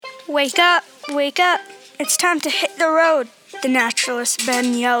Wake up, it's time to hit the road, the naturalist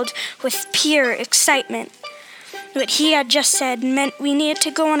Ben yelled with pure excitement. What he had just said meant we needed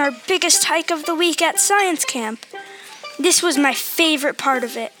to go on our biggest hike of the week at science camp. This was my favorite part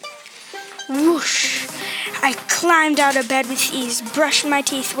of it. Whoosh! I climbed out of bed with ease, brushed my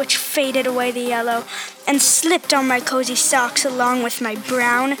teeth, which faded away the yellow, and slipped on my cozy socks along with my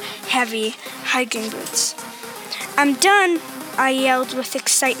brown, heavy hiking boots. I'm done, I yelled with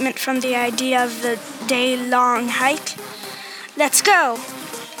excitement from the idea of the day-long hike. Let's go!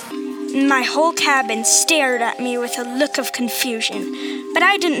 My whole cabin stared at me with a look of confusion, but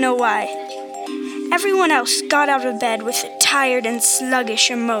I didn't know why. Everyone else got out of bed with a tired and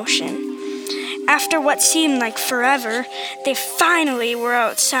sluggish emotion. After what seemed like forever, they finally were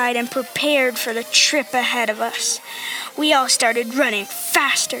outside and prepared for the trip ahead of us. We all started running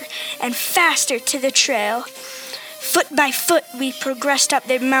faster and faster to the trail. Foot by foot, we progressed up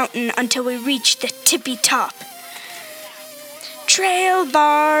the mountain until we reached the tippy top. Trail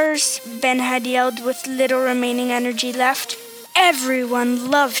bars, Ben had yelled with little remaining energy left. Everyone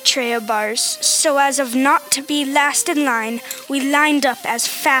loved trail bars, so as of not to be last in line, we lined up as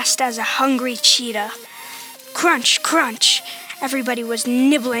fast as a hungry cheetah. Crunch, crunch! Everybody was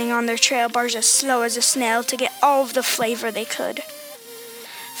nibbling on their trail bars as slow as a snail to get all of the flavor they could.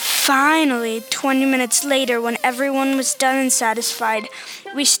 Finally, 20 minutes later, when everyone was done and satisfied,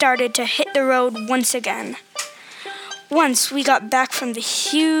 we started to hit the road once again. Once we got back from the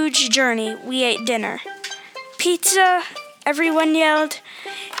huge journey, we ate dinner. Pizza? Everyone yelled.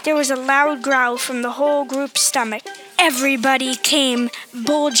 There was a loud growl from the whole group's stomach. Everybody came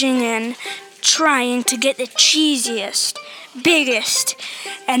bulging in, trying to get the cheesiest, biggest,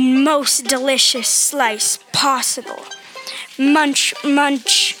 and most delicious slice possible. Munch,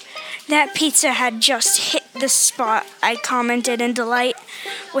 munch. That pizza had just hit the spot, I commented in delight.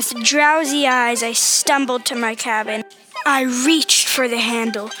 With drowsy eyes, I stumbled to my cabin. I reached for the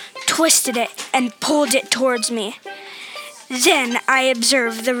handle, twisted it, and pulled it towards me. Then I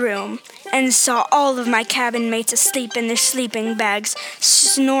observed the room and saw all of my cabin mates asleep in their sleeping bags,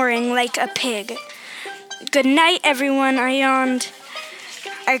 snoring like a pig. Good night, everyone, I yawned.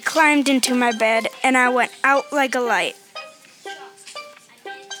 I climbed into my bed and I went out like a light.